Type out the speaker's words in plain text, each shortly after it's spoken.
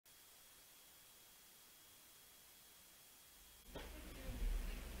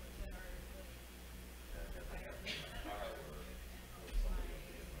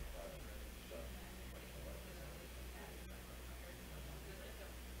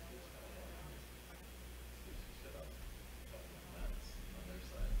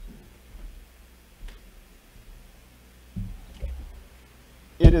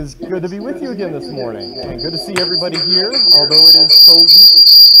It is good to be with you again this morning, and good to see everybody here, although it is so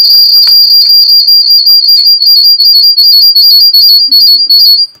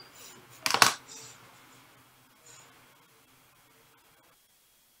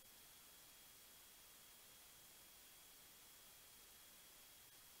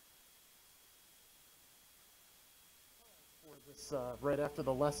right after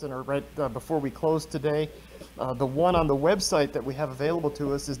the lesson, or right before we close today. The one on the website that we have available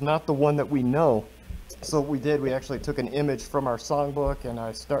to us is not the one that we know. So what we did, we actually took an image from our songbook, and I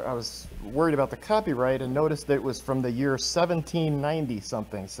was worried about the copyright and noticed that it was from the year 1790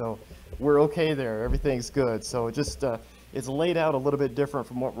 something. So we're okay there. Everything's good. So it just it's laid out a little bit different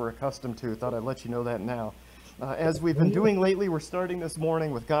from what we're accustomed to. Thought I'd let you know that now. As we've been doing lately, we're starting this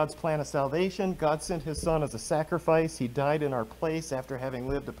morning with God's plan of salvation. God sent his son as a sacrifice. He died in our place after having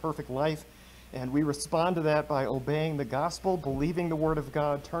lived a perfect life. And we respond to that by obeying the gospel, believing the word of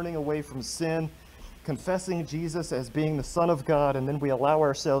God, turning away from sin, confessing Jesus as being the Son of God, and then we allow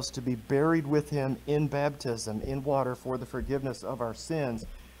ourselves to be buried with him in baptism, in water, for the forgiveness of our sins.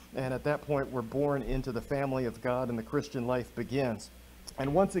 And at that point, we're born into the family of God, and the Christian life begins.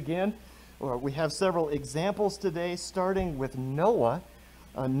 And once again, we have several examples today, starting with Noah.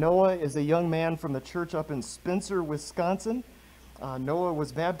 Noah is a young man from the church up in Spencer, Wisconsin. Noah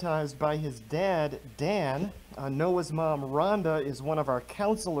was baptized by his dad, Dan. Noah's mom, Rhonda, is one of our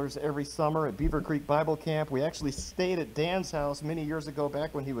counselors every summer at Beaver Creek Bible Camp. We actually stayed at Dan's house many years ago,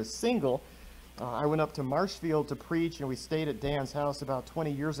 back when he was single. I went up to Marshfield to preach, and we stayed at Dan's house about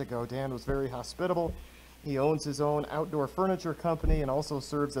 20 years ago. Dan was very hospitable. He owns his own outdoor furniture company and also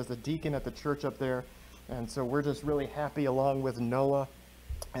serves as a deacon at the church up there. And so we're just really happy, along with Noah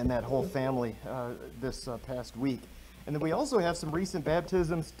and that whole family, this past week. And then we also have some recent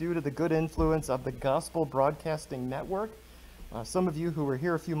baptisms due to the good influence of the Gospel Broadcasting Network. Some of you who were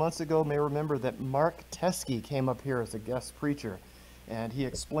here a few months ago may remember that Mark Teskey came up here as a guest preacher. And he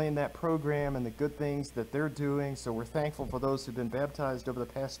explained that program and the good things that they're doing. So we're thankful for those who've been baptized over the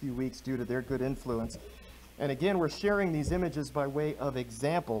past few weeks due to their good influence. And again, we're sharing these images by way of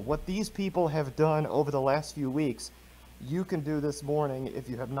example. What these people have done over the last few weeks, you can do this morning if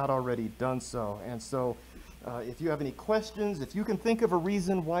you have not already done so. And so if you have any questions, if you can think of a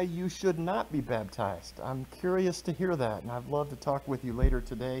reason why you should not be baptized, I'm curious to hear that, and I'd love to talk with you later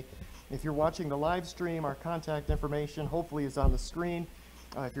today. If you're watching the live stream, our contact information hopefully is on the screen.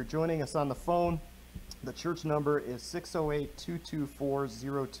 If you're joining us on the phone, the church number is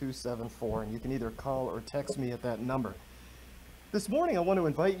 608-224-0274, and you can either call or text me at that number. This morning, I want to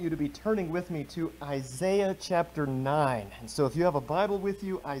invite you to be turning with me to Isaiah chapter 9. And so if you have a Bible with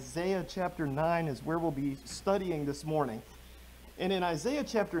you, Isaiah chapter 9 is where we'll be studying this morning. And in Isaiah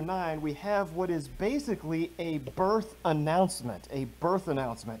chapter 9, we have what is basically a birth announcement,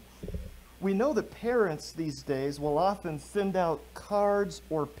 We know that parents these days will often send out cards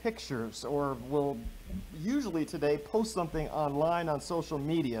or pictures, or will usually today post something online on social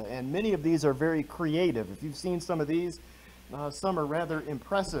media, and many of these are very creative. If you've seen some of these, some are rather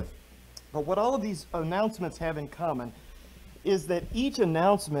impressive. But what all of these announcements have in common is that each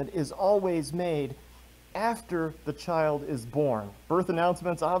announcement is always made after the child is born. Birth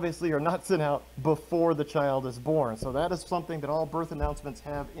announcements obviously are not sent out before the child is born, so that is something that all birth announcements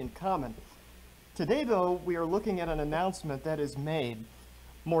have in common. Today, though, we are looking at an announcement that is made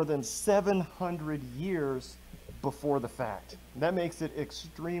more than 700 years before the fact. That makes it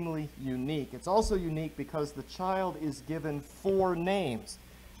extremely unique. It's also unique because the child is given 4 names.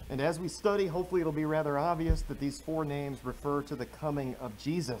 And as we study, hopefully it'll be rather obvious that these 4 names refer to the coming of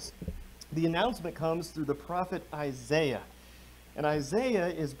Jesus. The announcement comes through the prophet Isaiah. And Isaiah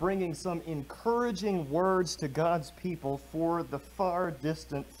is bringing some encouraging words to God's people for the far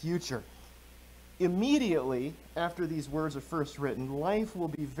distant future. Immediately after these words are first written, life will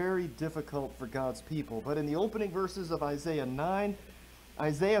be very difficult for God's people. But in the opening verses of Isaiah 9,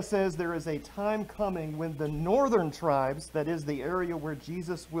 Isaiah says there is a time coming when the northern tribes, that is the area where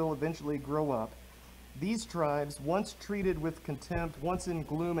Jesus will eventually grow up, these tribes, once treated with contempt, once in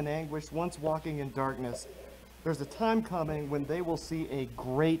gloom and anguish, once walking in darkness, there's a time coming when they will see a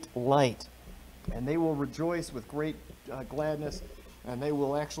great light, and they will rejoice with great gladness, and they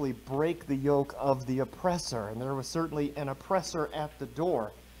will actually break the yoke of the oppressor. And there was certainly an oppressor at the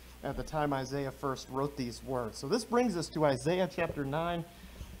door at the time Isaiah first wrote these words. So this brings us to Isaiah chapter 9.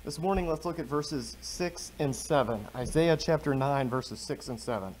 This morning, let's look at verses 6 and 7. Isaiah chapter 9, verses 6 and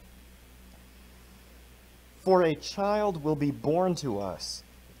 7. For a child will be born to us,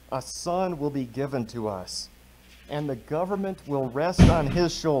 a son will be given to us, and the government will rest on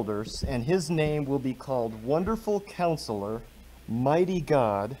his shoulders, and his name will be called Wonderful Counselor, Mighty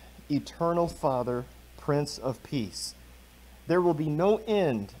God, eternal Father, Prince of Peace. There will be no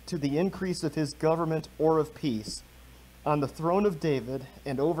end to the increase of his government or of peace on the throne of David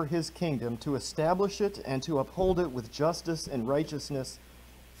and over his kingdom, to establish it and to uphold it with justice and righteousness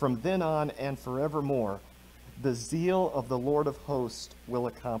from then on and forevermore. The zeal of the Lord of hosts will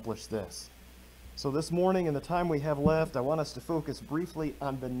accomplish this. So this morning, in the time we have left, I want us to focus briefly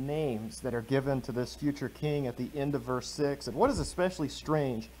on the names that are given to this future king at the end of verse 6. And what is especially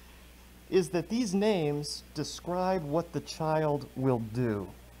strange is that these names describe what the child will do.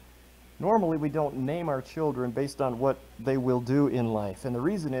 Normally, we don't name our children based on what they will do in life. And the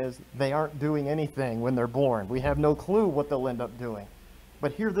reason is they aren't doing anything when they're born. We have no clue what they'll end up doing.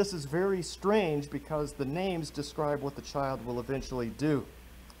 But here this is very strange because the names describe what the child will eventually do.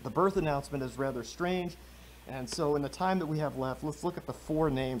 The birth announcement is rather strange. And so in the time that we have left, let's look at the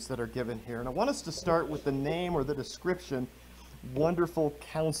 4 names that are given here. And I want us to start with the name or the description, Wonderful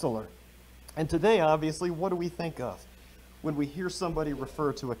Counselor. And today, obviously, what do we think of when we hear somebody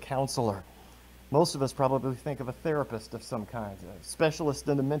refer to a counselor? Most of us probably think of a therapist of some kind, a specialist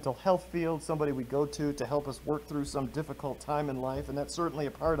in the mental health field, somebody we go to help us work through some difficult time in life, and that's certainly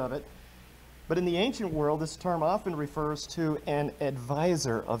a part of it. But in the ancient world, this term often refers to an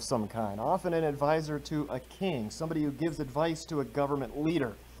advisor of some kind, often an advisor to a king, somebody who gives advice to a government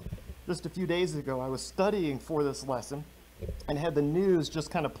leader. Just a few days ago, I was studying for this lesson and had the news just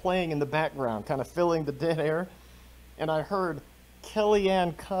kind of playing in the background, kind of filling the dead air, and I heard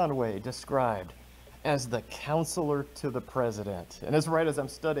Kellyanne Conway described as the counselor to the president. And it's right as I'm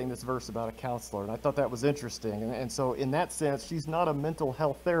studying this verse about a counselor, and I thought that was interesting. And so in that sense, she's not a mental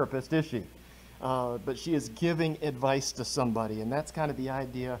health therapist, is she? But she is giving advice to somebody, and that's kind of the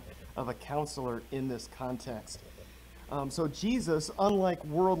idea of a counselor in this context. So Jesus, unlike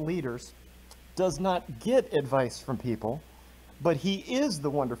world leaders, does not get advice from people, but he is the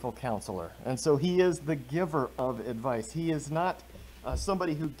wonderful counselor. And so he is the giver of advice. He is not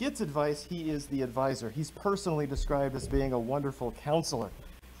somebody who gets advice, he is the advisor. He's personally described as being a wonderful counselor.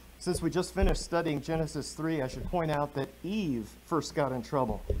 Since we just finished studying Genesis 3, I should point out that Eve first got in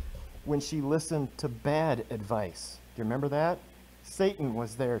trouble when she listened to bad advice. Do you remember that? Satan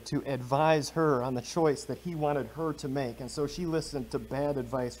was there to advise her on the choice that he wanted her to make, and so she listened to bad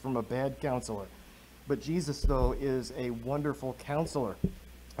advice from a bad counselor. But Jesus, though, is a wonderful counselor.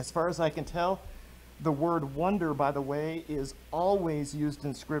 As far as I can tell, the word wonder, by the way, is always used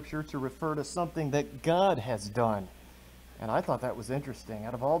in Scripture to refer to something that God has done. And I thought that was interesting.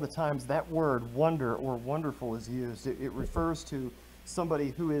 Out of all the times that word wonder or wonderful is used, it refers to somebody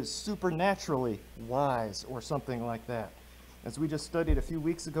who is supernaturally wise or something like that. As we just studied a few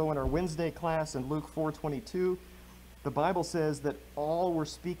weeks ago in our Wednesday class in Luke 4:22, the Bible says that all were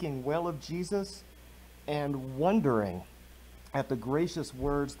speaking well of Jesus and wondering at the gracious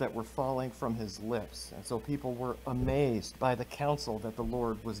words that were falling from his lips. And so people were amazed by the counsel that the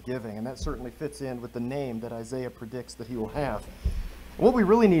Lord was giving. And that certainly fits in with the name that Isaiah predicts that he will have. What we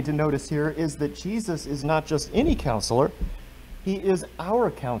really need to notice here is that Jesus is not just any counselor. He is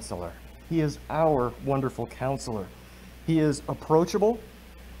our counselor. He is our wonderful counselor. He is approachable.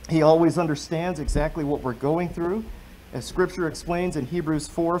 He always understands exactly what we're going through. As Scripture explains in Hebrews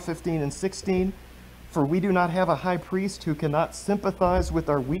 4:15 and 16, for we do not have a high priest who cannot sympathize with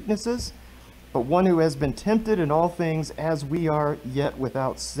our weaknesses, but one who has been tempted in all things as we are, yet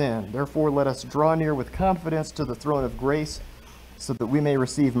without sin. Therefore, let us draw near with confidence to the throne of grace, so that we may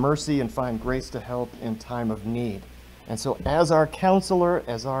receive mercy and find grace to help in time of need. And so as our counselor,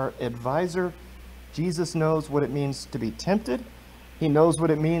 as our advisor, Jesus knows what it means to be tempted. He knows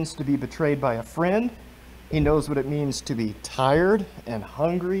what it means to be betrayed by a friend. He knows what it means to be tired and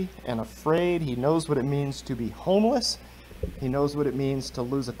hungry and afraid. He knows what it means to be homeless. He knows what it means to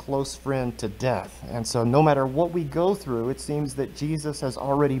lose a close friend to death. And so no matter what we go through, it seems that Jesus has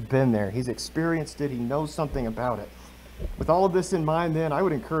already been there. He's experienced it. He knows something about it. With all of this in mind, then, I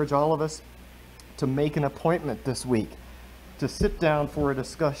would encourage all of us to make an appointment this week to sit down for a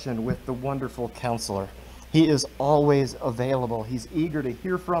discussion with the wonderful counselor. He is always available. He's eager to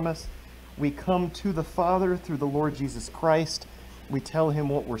hear from us. We come to the Father through the Lord Jesus Christ. We tell him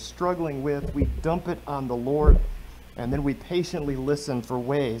what we're struggling with. We dump it on the Lord, and then we patiently listen for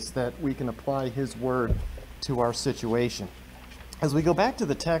ways that we can apply his word to our situation. As we go back to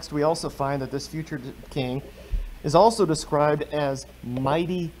the text, we also find that this future king is also described as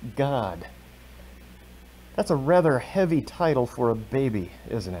Mighty God. That's a rather heavy title for a baby,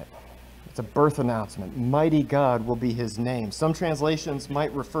 isn't it? It's a birth announcement. Mighty God will be his name. Some translations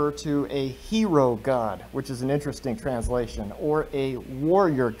might refer to a hero God, which is an interesting translation, or a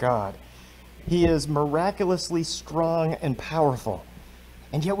warrior God. He is miraculously strong and powerful.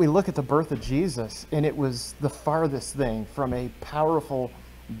 And yet we look at the birth of Jesus, and it was the farthest thing from a powerful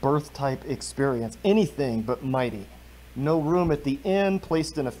birth type experience, anything but mighty. No room at the inn,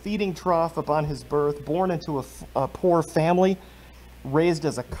 placed in a feeding trough upon his birth, born into a poor family, raised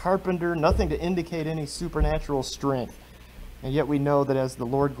as a carpenter, nothing to indicate any supernatural strength. And yet we know that as the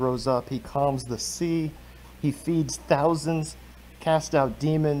Lord grows up, he calms the sea, he feeds thousands, casts out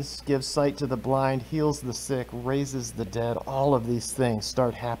demons, gives sight to the blind, heals the sick, raises the dead. All of these things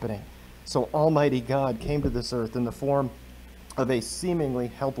start happening. So Almighty God came to this earth in the form of a seemingly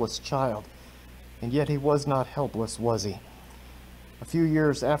helpless child. And yet he was not helpless, was he? A few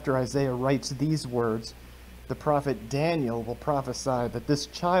years after Isaiah writes these words, the prophet Daniel will prophesy that this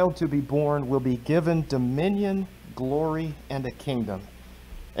child to be born will be given dominion, glory, and a kingdom,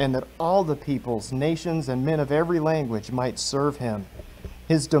 and that all the peoples, nations, and men of every language might serve him.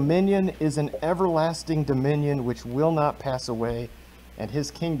 His dominion is an everlasting dominion which will not pass away, and his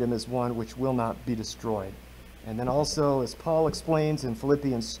kingdom is one which will not be destroyed. And then also, as Paul explains in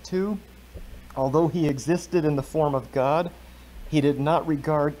Philippians 2, although he existed in the form of God, he did not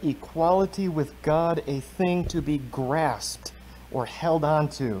regard equality with God a thing to be grasped or held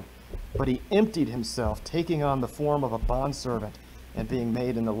onto, but he emptied himself, taking on the form of a bondservant and being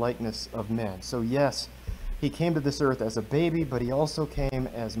made in the likeness of men. So yes, he came to this earth as a baby, but he also came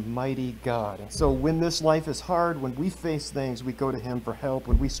as mighty God. And so when this life is hard, when we face things, we go to him for help.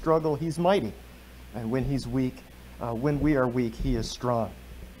 When we struggle, he's mighty. And when he's weak, when we are weak, he is strong.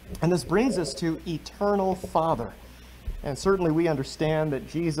 And this brings us to eternal Father. And certainly we understand that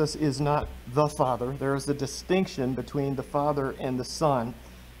Jesus is not the Father. There is a distinction between the Father and the Son.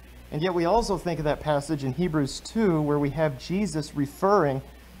 And yet we also think of that passage in Hebrews 2 where we have Jesus referring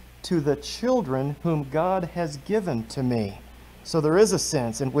to the children whom God has given to me. So there is a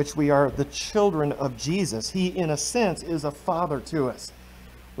sense in which we are the children of Jesus. He, in a sense, is a father to us.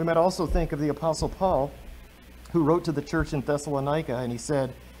 We might also think of the Apostle Paul, who wrote to the church in Thessalonica, and he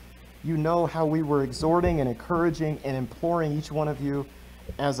said, "You know how we were exhorting and encouraging and imploring each one of you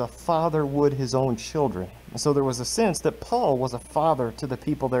as a father would his own children." And so there was a sense that Paul was a father to the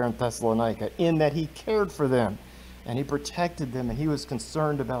people there in Thessalonica, in that he cared for them and he protected them and he was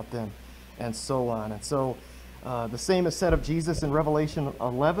concerned about them and so on. And so the same is said of Jesus in Revelation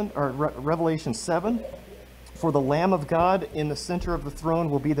 11 or Revelation 7. For the Lamb of God in the center of the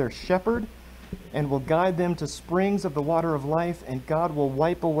throne will be their shepherd and will guide them to springs of the water of life, and God will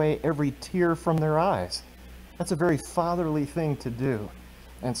wipe away every tear from their eyes. That's a very fatherly thing to do.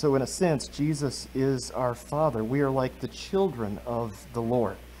 And so in a sense, Jesus is our Father. We are like the children of the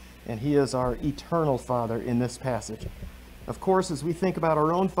Lord, and he is our eternal Father in this passage. Of course, as we think about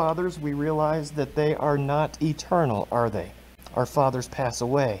our own fathers, we realize that they are not eternal, are they? Our fathers pass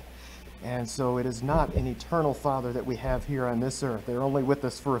away. And so it is not an eternal Father that we have here on this earth. They're only with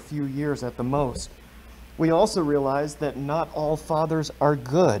us for a few years at the most. We also realize that not all fathers are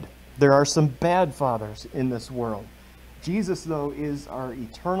good. There are some bad fathers in this world. Jesus, though, is our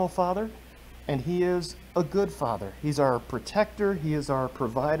eternal Father, and he is a good Father. He's our protector. He is our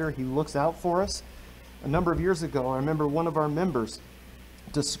provider. He looks out for us. A number of years ago, I remember one of our members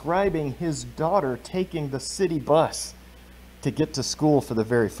describing his daughter taking the city bus to get to school for the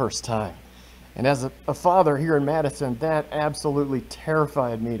very first time. And as a father here in Madison, that absolutely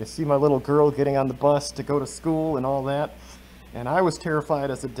terrified me to see my little girl getting on the bus to go to school and all that. And I was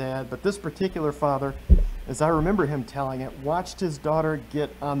terrified as a dad, but this particular father, as I remember him telling it, watched his daughter get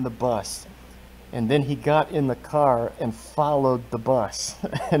on the bus. And then he got in the car and followed the bus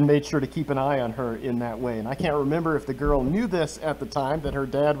and made sure to keep an eye on her in that way. And I can't remember if the girl knew this at the time, that her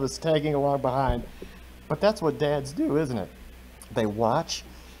dad was tagging along behind, but that's what dads do, isn't it? They watch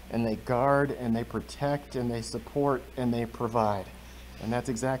and they guard and they protect and they support and they provide. And that's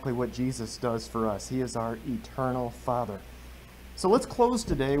exactly what Jesus does for us. He is our eternal Father. So let's close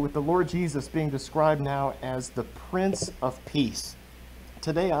today with the Lord Jesus being described now as the Prince of Peace.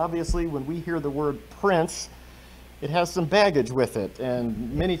 Today, obviously, when we hear the word prince, it has some baggage with it.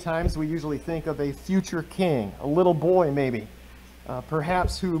 And many times we usually think of a future king, a little boy maybe,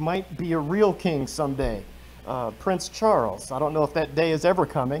 perhaps who might be a real king someday. Prince Charles. I don't know if that day is ever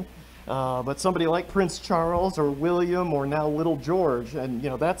coming, but somebody like Prince Charles or William or now little George. And, you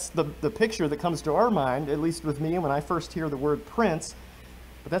know, that's the picture that comes to our mind, at least with me, when I first hear the word prince.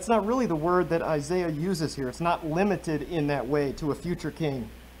 But that's not really the word that Isaiah uses here. It's not limited in that way to a future king.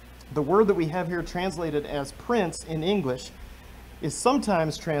 The word that we have here translated as prince in English is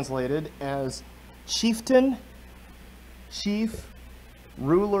sometimes translated as chieftain, chief,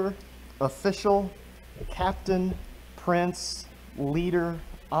 ruler, official, captain, prince, leader,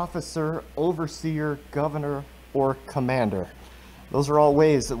 officer, overseer, governor, or commander. Those are all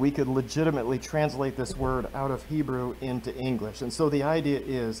ways that we could legitimately translate this word out of Hebrew into English. And so the idea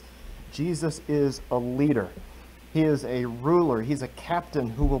is Jesus is a leader. He is a ruler. He's a captain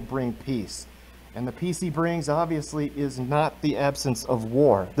who will bring peace. And the peace he brings, obviously, is not the absence of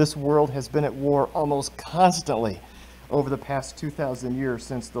war. This world has been at war almost constantly over the past 2,000 years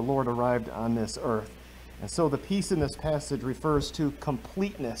since the Lord arrived on this earth. And so the peace in this passage refers to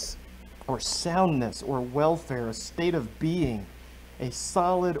completeness or soundness or welfare, a state of being, a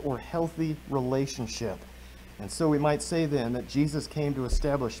solid or healthy relationship. And so we might say then that Jesus came to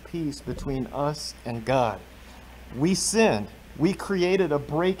establish peace between us and God. We sinned. We created a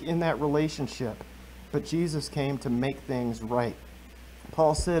break in that relationship, but Jesus came to make things right.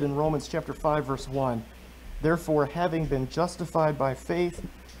 Paul said in Romans chapter 5, verse 1, "Therefore, having been justified by faith,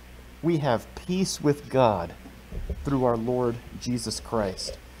 we have peace with God through our Lord Jesus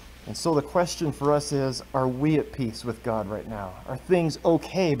Christ." And so the question for us is, are we at peace with God right now? Are things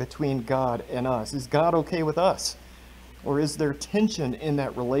okay between God and us? Is God okay with us? Or is there tension in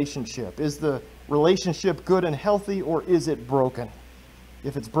that relationship? Is the relationship good and healthy, or is it broken?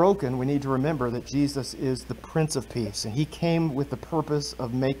 If it's broken, we need to remember that Jesus is the Prince of Peace, and he came with the purpose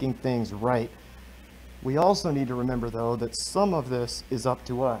of making things right. We also need to remember, though, that some of this is up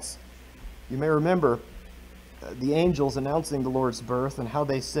to us. You may remember the angels announcing the Lord's birth and how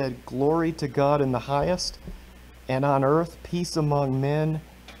they said, "Glory to God in the highest, and on earth peace among men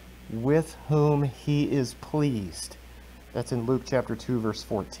with whom he is pleased." That's in Luke chapter 2, verse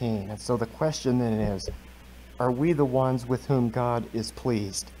 14. And so the question then is, are we the ones with whom God is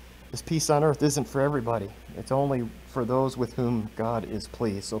pleased? This peace on earth isn't for everybody. It's only for those with whom God is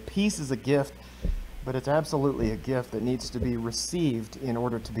pleased. So peace is a gift, but it's absolutely a gift that needs to be received in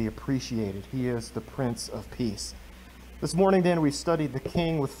order to be appreciated. He is the Prince of Peace. This morning then we studied the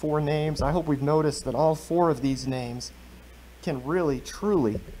King with 4 names. I hope we've noticed that all 4 of these names can really,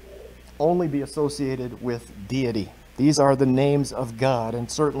 truly only be associated with deity. These are the names of God, and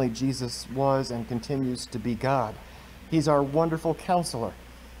certainly Jesus was and continues to be God. He's our wonderful counselor.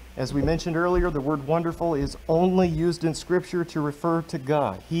 As we mentioned earlier, the word wonderful is only used in Scripture to refer to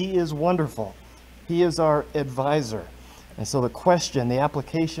God. He is wonderful. He is our advisor. And so the question, the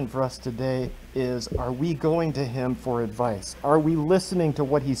application for us today is, are we going to him for advice? Are we listening to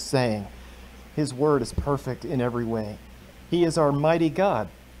what he's saying? His word is perfect in every way. He is our mighty God.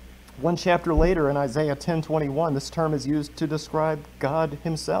 One chapter later in Isaiah 10:21, this term is used to describe God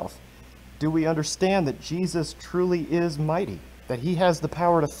himself. Do we understand that Jesus truly is mighty, that he has the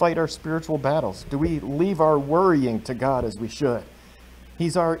power to fight our spiritual battles? Do we leave our worrying to God as we should?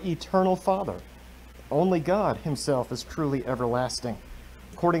 He's our eternal Father. Only God himself is truly everlasting.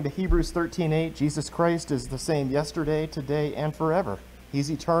 According to Hebrews 13:8, Jesus Christ is the same yesterday, today, and forever.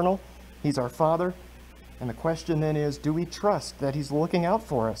 He's eternal. He's our Father. And the question then is, do we trust that he's looking out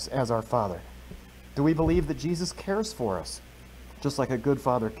for us as our Father? Do we believe that Jesus cares for us, just like a good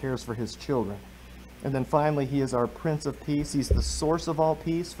father cares for his children? And then finally, he is our Prince of Peace. He's the source of all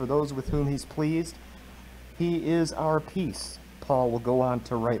peace for those with whom he's pleased. He is our peace, Paul will go on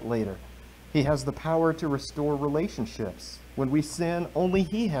to write later. He has the power to restore relationships. When we sin, only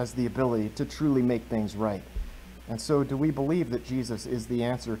he has the ability to truly make things right. And so do we believe that Jesus is the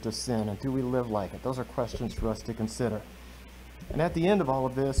answer to sin, and do we live like it? Those are questions for us to consider. And at the end of all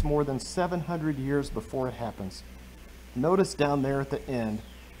of this, more than 700 years before it happens, notice down there at the end,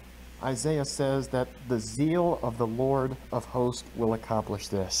 Isaiah says that the zeal of the Lord of hosts will accomplish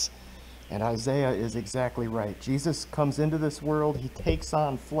this. And Isaiah is exactly right. Jesus comes into this world, he takes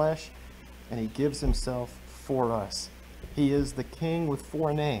on flesh, and he gives himself for us. He is the King with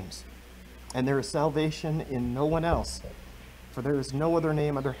 4 names, and there is salvation in no one else, for there is no other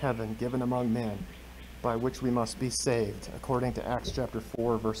name under heaven given among men by which we must be saved, according to Acts chapter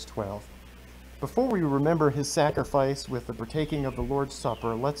 4, verse 12. Before we remember his sacrifice with the partaking of the Lord's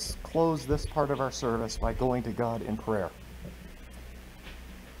Supper, let's close this part of our service by going to God in prayer.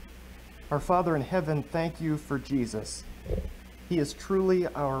 Our Father in heaven, thank you for Jesus. He is truly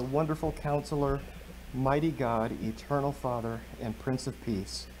our wonderful counselor, mighty God, eternal Father, and Prince of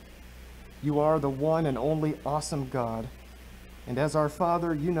Peace. You are the one and only awesome God, and as our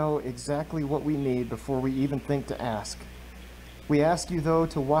Father, you know exactly what we need before we even think to ask. We ask you, though,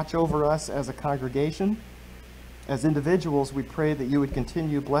 to watch over us as a congregation. As individuals, we pray that you would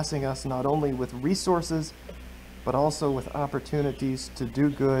continue blessing us not only with resources, but also with opportunities to do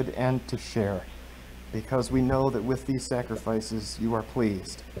good and to share, because we know that with these sacrifices you are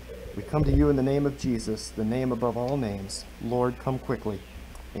pleased. We come to you in the name of Jesus, the name above all names. Lord, come quickly.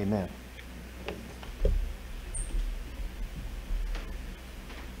 Amen.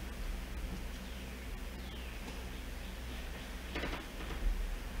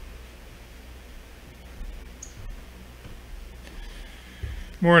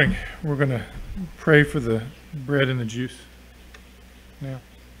 Morning. We're going to pray for the bread and the juice now.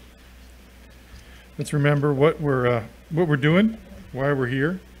 Let's remember what we're doing, why we're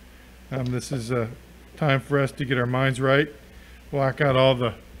here. This is a time for us to get our minds right, block out all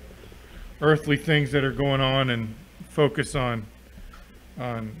the earthly things that are going on, and focus on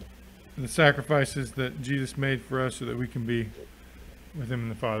the sacrifices that Jesus made for us so that we can be with him and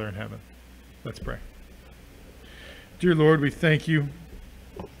the Father in heaven. Let's pray. Dear Lord, we thank you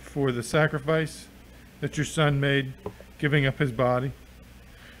for the sacrifice that your Son made, giving up his body.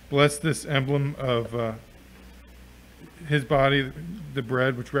 Bless this emblem of his body, the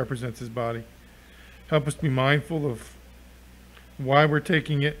bread, which represents his body. Help us be mindful of why we're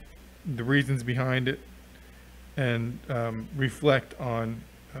taking it, the reasons behind it, and reflect on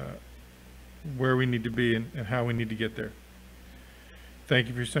where we need to be and how we need to get there. Thank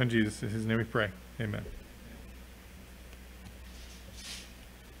you for your Son, Jesus. In his name we pray. Amen.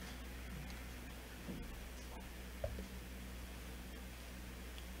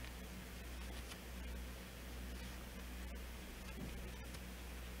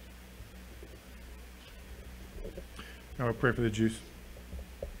 Now I'll pray for the juice.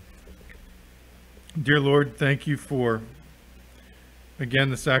 Dear Lord, thank you for, again,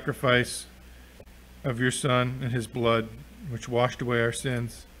 the sacrifice of your Son and his blood, which washed away our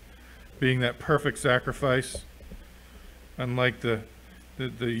sins, being that perfect sacrifice, unlike the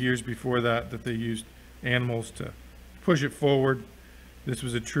years before that they used animals to push it forward. This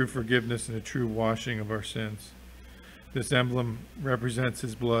was a true forgiveness and a true washing of our sins. This emblem represents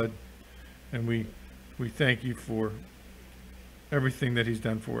his blood, and we thank you for everything that he's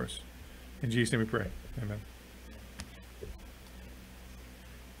done for us. In Jesus' name we pray. Amen.